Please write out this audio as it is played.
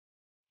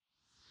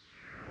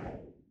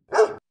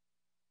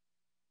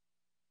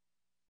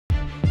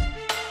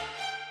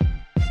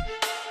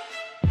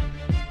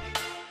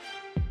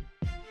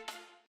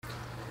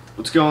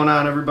What's going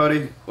on,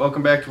 everybody?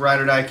 Welcome back to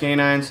Ride or Die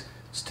Canines.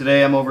 So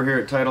today I'm over here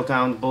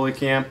at Bully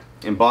Camp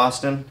in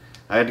Boston.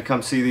 I had to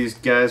come see these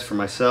guys for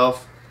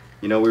myself.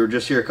 You know, we were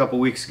just here a couple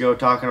weeks ago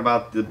talking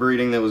about the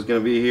breeding that was going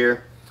to be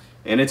here,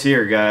 and it's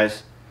here,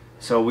 guys.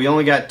 So we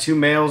only got 2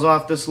 males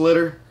off this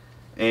litter,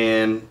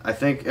 and I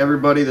think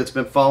everybody that's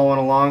been following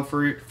along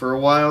for a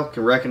while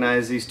can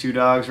recognize these 2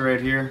 dogs right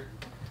here.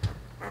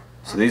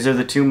 So these are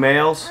the 2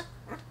 males.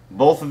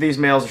 Both of these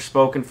males are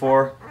spoken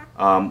for.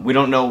 We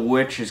don't know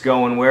which is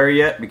going where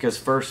yet because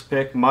first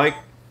pick Mike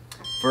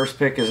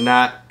has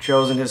not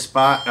chosen his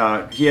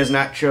spot. He has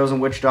not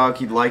chosen which dog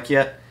he'd like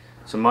yet.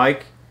 So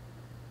Mike,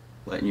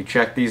 letting you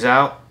check these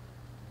out.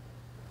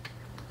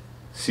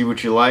 See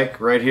what you like.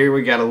 Right here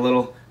we got a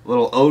little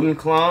Odin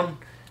clone,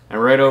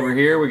 and right over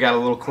here we got a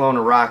little clone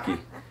of Rocky.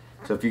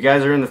 So if you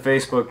guys are in the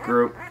Facebook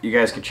group, you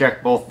guys can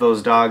check both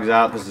those dogs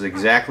out. This is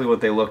exactly what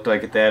they looked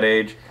like at that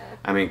age.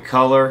 I mean,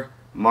 color,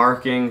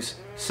 markings,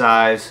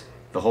 size,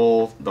 the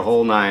whole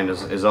 9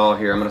 is all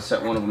here. I'm going to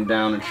set one of them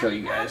down and show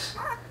you guys.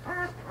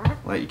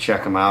 Let you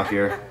check them out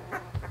here.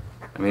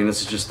 I mean, this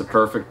is just the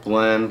perfect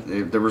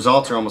blend. The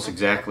results are almost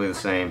exactly the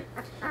same,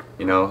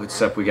 you know,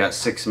 except we got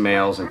 6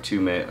 females and 2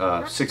 males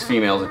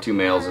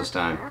this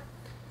time.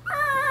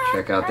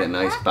 Check out that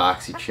nice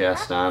boxy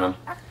chest on him.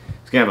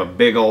 He's going to have a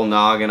big old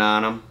noggin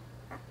on him.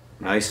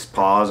 Nice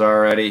paws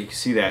already. You can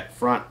see that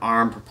front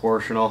arm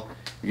proportional.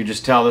 You can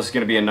just tell this is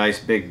going to be a nice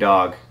big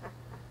dog.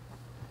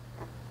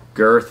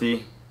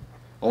 Girthy.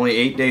 Only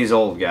 8 days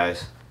old,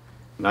 guys.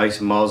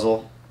 Nice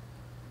muzzle.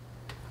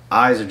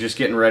 Eyes are just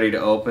getting ready to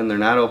open. They're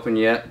not open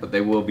yet, but they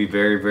will be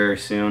very, very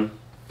soon.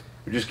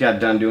 We just got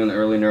done doing the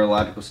early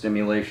neurological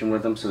stimulation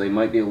with them, so they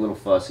might be a little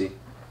fussy.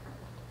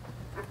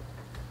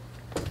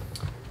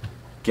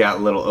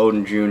 Got little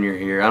Odin Jr.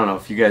 here. I don't know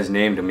if you guys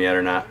named him yet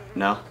or not.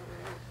 No?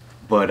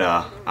 But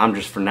I'm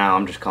just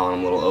calling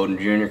him little Odin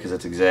Jr. because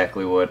that's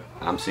exactly what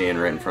I'm seeing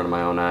right in front of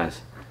my own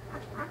eyes.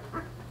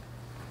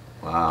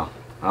 Wow.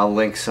 I'll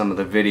link some of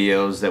the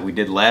videos that we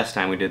did last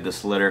time we did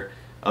this litter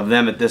of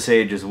them at this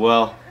age as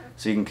well,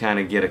 so you can kind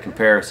of get a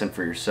comparison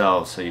for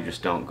yourselves, so you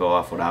just don't go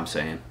off what I'm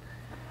saying.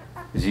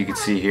 As you can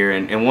see here,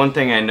 and one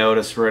thing I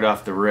noticed right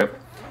off the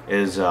rip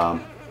is,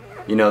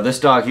 you know, this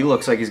dog, he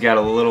looks like he's got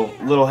a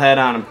little head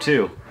on him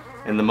too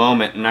in the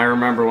moment. And I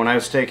remember when I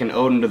was taking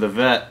Odin to the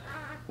vet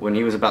when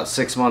he was about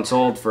 6 months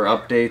old for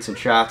updates and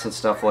shots and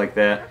stuff like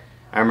that.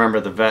 I remember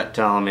the vet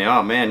telling me,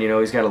 oh man, you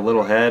know, he's got a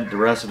little head, the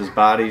rest of his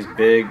body's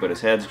big, but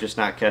his head's just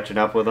not catching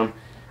up with him.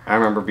 I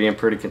remember being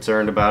pretty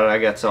concerned about it. I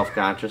got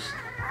self-conscious,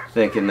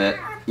 thinking that,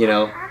 you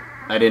know,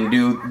 I didn't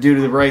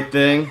do the right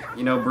thing,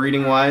 you know,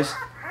 breeding wise,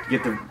 to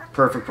get the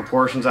perfect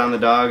proportions on the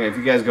dog. And if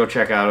you guys go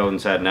check out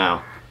Odin's head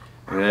now,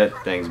 I mean,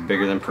 that thing's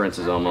bigger than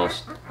Prince's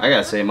almost. I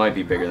gotta say, it might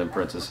be bigger than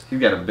Prince's. He's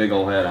got a big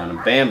old head on him.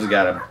 Bammz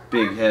got a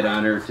big head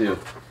on her too.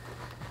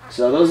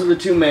 So those are the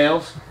 2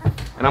 males.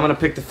 And I'm going to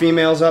pick the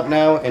females up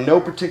now in no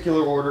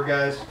particular order,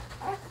 guys.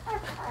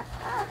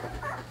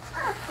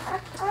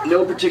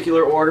 No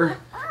particular order.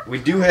 We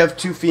do have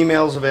 2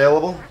 females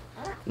available.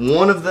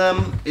 One of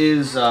them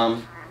is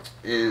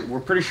we're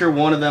pretty sure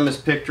one of them is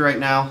picked right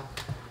now.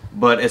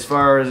 But as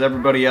far as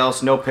everybody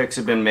else, no picks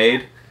have been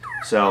made.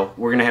 So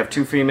we're going to have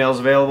 2 females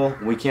available.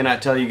 We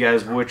cannot tell you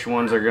guys which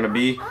ones are going to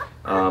be.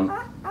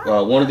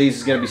 One of these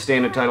is going to be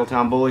staying at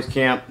Titletown Bullies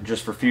Camp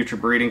just for future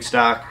breeding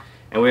stock.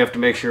 And we have to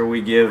make sure we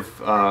give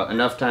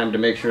enough time to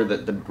make sure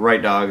that the right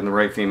dog and the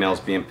right female is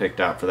being picked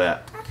out for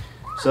that.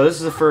 So this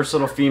is the first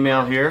little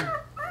female here.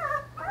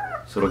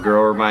 This little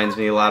girl reminds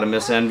me a lot of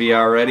Miss Envy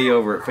already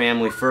over at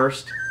Family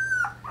First.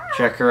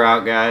 Check her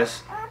out,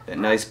 guys. That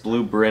nice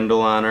blue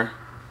brindle on her.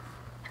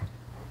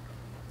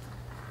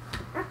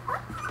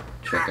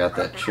 Check out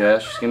that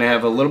chest. She's going to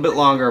have a little bit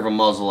longer of a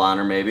muzzle on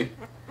her maybe.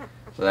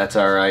 So that's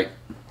alright.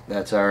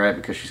 That's alright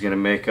because she's going to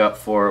make up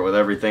for it with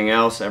everything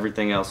else.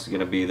 Everything else is going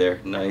to be there.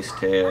 Nice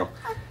tail.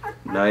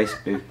 Nice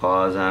big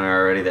paws on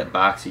her already. That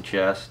boxy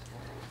chest.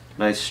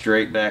 Nice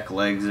straight back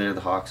legs there.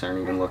 The hocks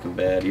aren't even looking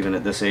bad. Even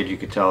at this age you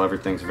could tell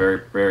everything's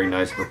very, very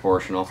nice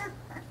proportional.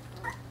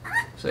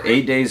 So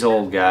 8 days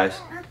old, guys.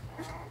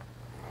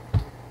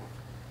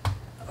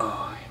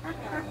 Oh,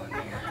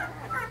 one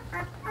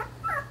here.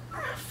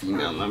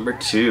 Female number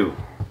 2.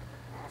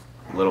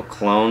 Little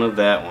clone of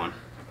that one.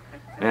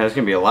 Man, there's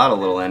going to be a lot of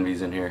little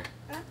envies in here.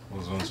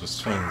 Those ones was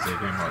twins. They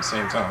came out at the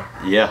same time.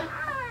 Yeah.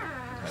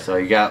 So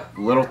you got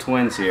little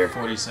twins here.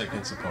 40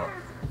 seconds apart.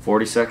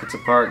 40 seconds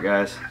apart,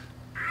 guys.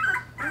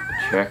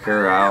 Check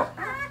her out.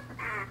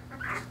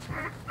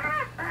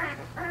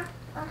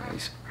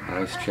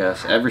 Nice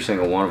chest. Every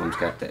single one of them's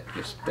got that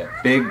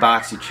big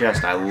boxy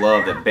chest. I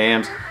love that.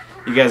 Bammz.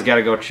 You guys got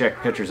to go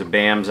check pictures of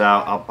Bammz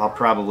out. I'll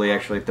probably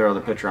actually throw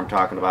the picture I'm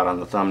talking about on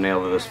the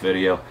thumbnail of this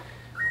video.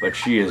 But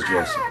she is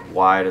just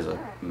wide as a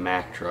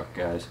Mack truck,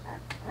 guys.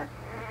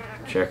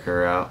 Check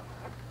her out.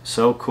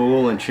 So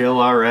cool and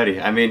chill already.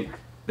 I mean,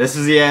 this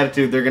is the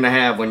attitude they're going to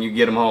have when you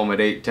get them home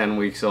at 8, 10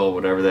 weeks old,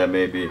 whatever that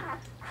may be.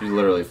 She's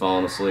literally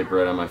falling asleep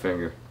right on my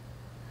finger.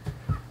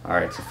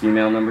 Alright, so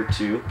female number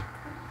 2.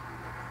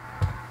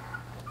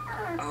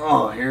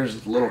 Oh,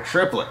 here's a little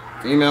triplet.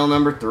 Female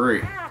number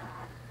 3.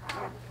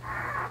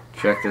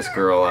 Check this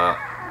girl out.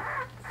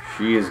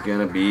 She is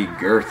gonna be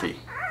girthy.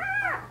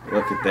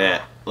 Look at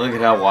that. Look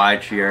at how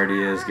wide she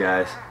already is,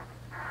 guys.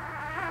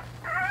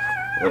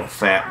 Little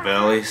fat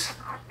bellies.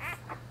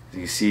 As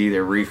you see,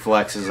 their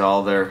reflexes,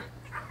 all their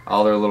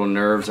little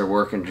nerves are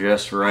working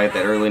just right.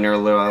 That early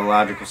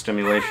neurological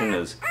stimulation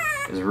is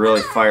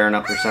really firing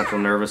up their central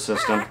nervous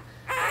system.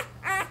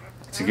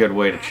 It's a good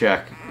way to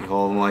check. You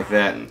hold them like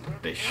that and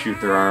they shoot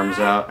their arms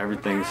out.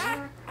 Everything's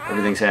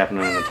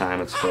happening in the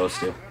time it's supposed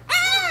to.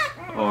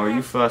 Oh, are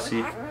you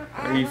fussy?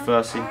 Are you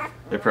fussy?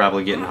 They're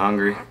probably getting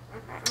hungry.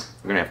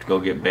 We're gonna have to go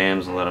get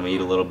Bammz and let them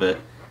eat a little bit.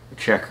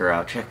 Check her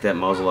out. Check that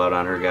muzzle out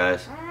on her,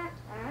 guys.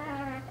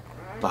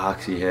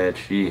 Boxy head.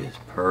 She is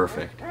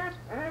perfect.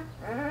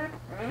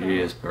 She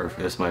is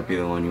perfect. This might be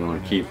the one you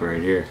want to keep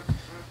right here.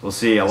 We'll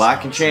see. A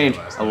lot can change.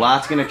 A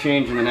lot's gonna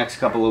change in the next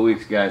couple of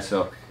weeks, guys.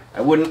 So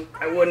I wouldn't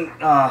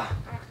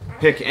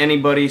pick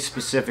anybody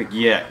specific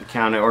yet.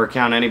 Count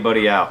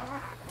anybody out.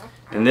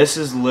 And this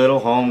is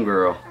little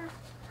homegirl.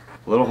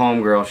 Little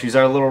homegirl. She's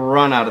our little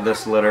run out of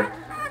this litter.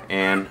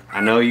 And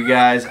I know you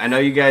guys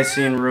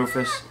seen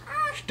Rufus.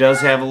 She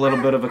does have a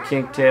little bit of a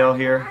kink tail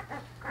here.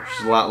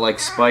 She's a lot like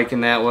Spike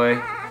in that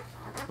way.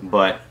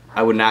 But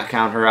I would not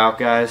count her out,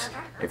 guys.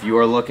 If you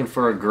are looking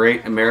for a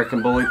great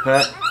American Bully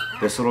pet,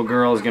 this little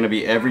girl is going to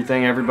be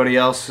everything everybody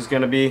else is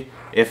going to be,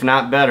 if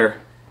not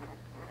better.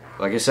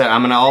 Like I said,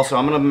 I'm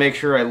gonna make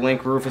sure I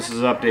link Rufus's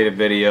updated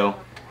video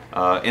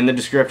in the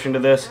description to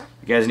this.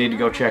 You guys need to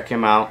go check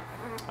him out.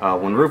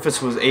 When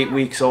Rufus was 8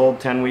 weeks old,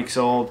 10 weeks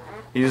old,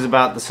 he was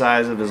about the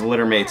size of his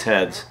litter mates'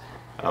 heads.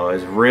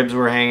 His ribs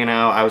were hanging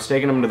out. I was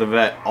taking him to the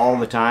vet all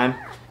the time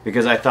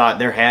because I thought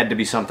there had to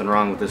be something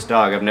wrong with this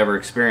dog. I've never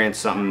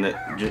experienced something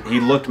that he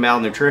looked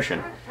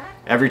malnutrition.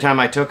 Every time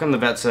I took him, the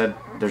vet said,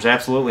 there's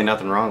absolutely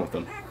nothing wrong with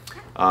him.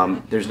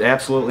 There's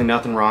absolutely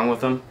nothing wrong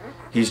with him.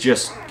 He's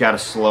just got a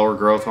slower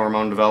growth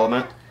hormone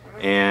development,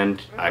 and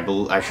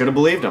I should have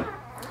believed him.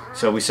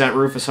 So we sent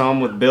Rufus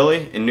home with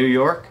Billy in New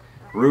York.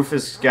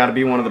 Rufus got to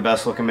be one of the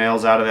best looking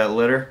males out of that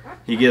litter.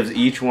 He gives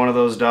each one of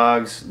those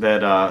dogs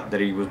that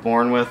he was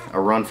born with a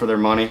run for their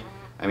money.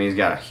 I mean, he's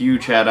got a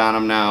huge head on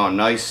him now, a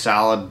nice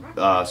solid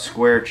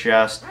square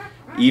chest,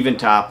 even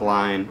top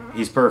line.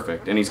 He's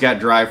perfect, and he's got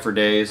drive for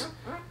days.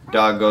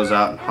 Dog goes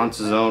out and hunts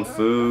his own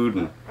food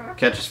and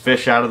catches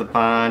fish out of the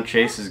pond,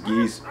 chases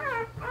geese.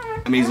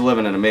 I mean, he's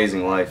living an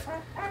amazing life.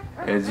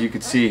 As you can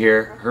see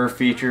here, her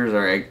features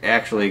are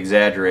actually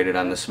exaggerated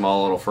on this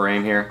small little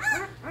frame here.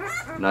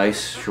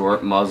 Nice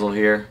short muzzle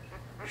here.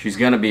 She's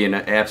going to be an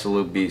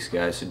absolute beast,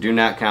 guys, so do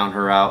not count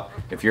her out.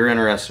 If you're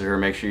interested in her,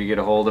 make sure you get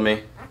a hold of me.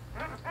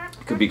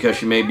 It could be because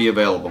she may be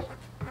available.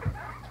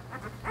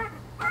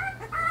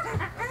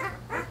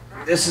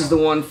 This is the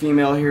one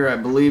female here I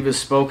believe is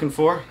spoken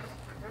for.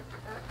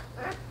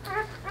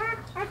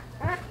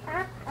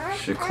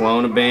 Should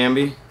clone a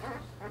Bambi.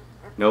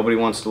 Nobody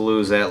wants to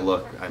lose that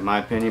look. In my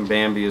opinion,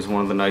 Bambi is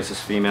one of the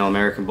nicest female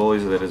American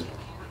Bullies that has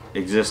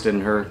existed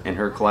in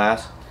her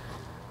class.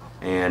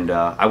 And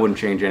I wouldn't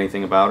change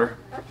anything about her.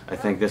 I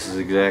think this is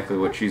exactly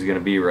what she's going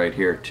to be right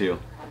here too.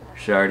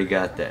 She already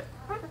got that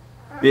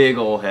big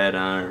old head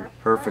on her,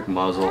 perfect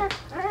muzzle,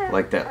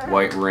 like that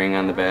white ring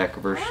on the back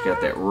of her. She's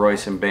got that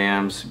Royce and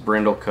Bammz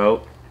brindle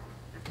coat.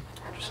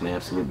 Just an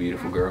absolute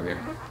beautiful girl here.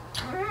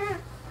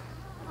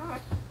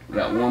 We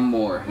got one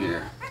more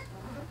here.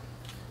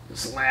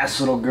 This last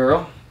little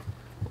girl.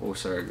 Oh,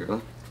 sorry,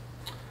 girl.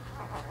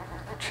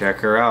 Check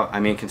her out.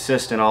 I mean,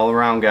 consistent all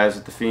around, guys,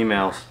 with the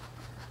females.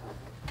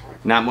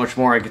 Not much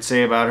more I could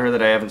say about her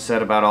that I haven't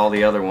said about all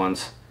the other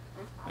ones.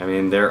 I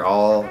mean, they're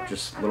all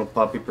just little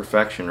puppy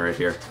perfection right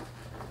here.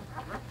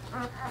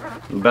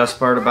 The best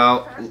part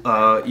about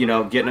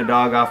getting a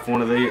dog off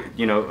one of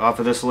the off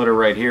of this litter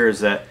right here is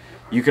that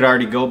you could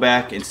already go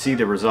back and see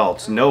the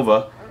results.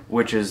 Nova,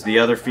 which is the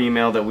other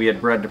female that we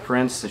had bred to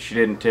Prince that she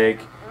didn't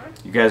take.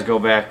 You guys go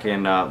back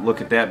and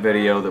look at that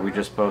video that we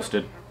just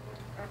posted.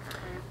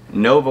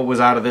 Nova was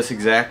out of this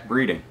exact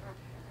breeding.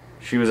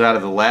 She was out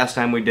of the last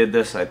time we did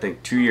this, I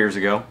think 2 years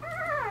ago.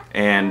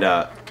 And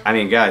I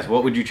mean, guys,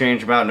 what would you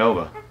change about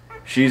Nova?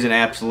 She's an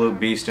absolute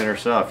beast in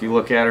herself. You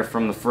look at her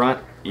from the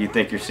front, you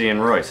think you're seeing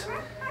Royce.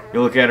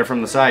 You look at her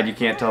from the side, you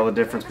can't tell the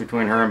difference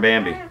between her and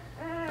Bambi.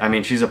 I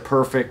mean, she's a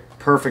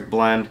perfect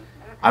blend.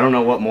 I don't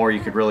know what more you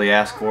could really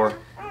ask for.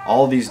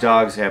 All these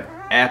dogs have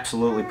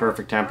absolutely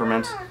perfect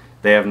temperaments.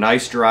 They have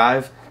nice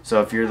drive,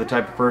 so if you're the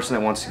type of person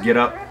that wants to get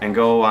up and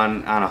go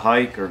on a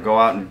hike or go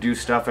out and do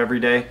stuff every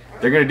day,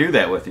 they're going to do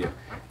that with you.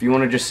 If you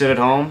want to just sit at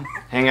home,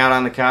 hang out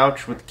on the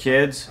couch with the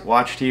kids,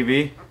 watch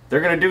TV,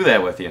 they're going to do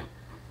that with you.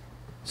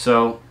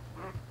 So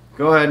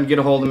go ahead and get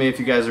a hold of me if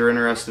you guys are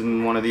interested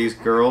in one of these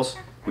girls.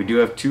 We do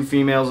have 2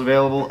 females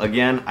available.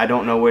 Again, I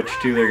don't know which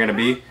 2 they're going to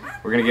be.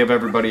 We're going to give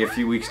everybody a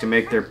few weeks to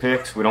make their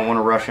picks. We don't want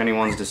to rush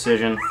anyone's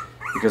decision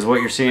because what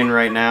you're seeing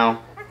right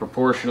now,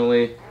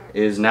 proportionally,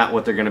 is not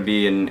what they're going to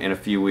be in a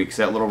few weeks.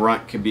 That little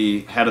runt could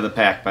be head of the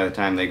pack by the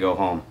time they go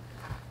home.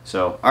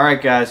 So,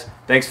 alright guys,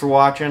 thanks for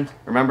watching.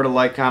 Remember to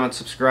like, comment,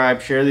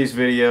 subscribe, share these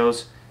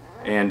videos.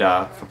 And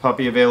for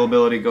puppy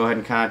availability, go ahead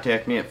and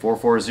contact me at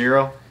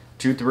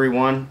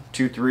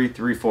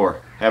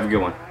 440-231-2334. Have a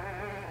good one.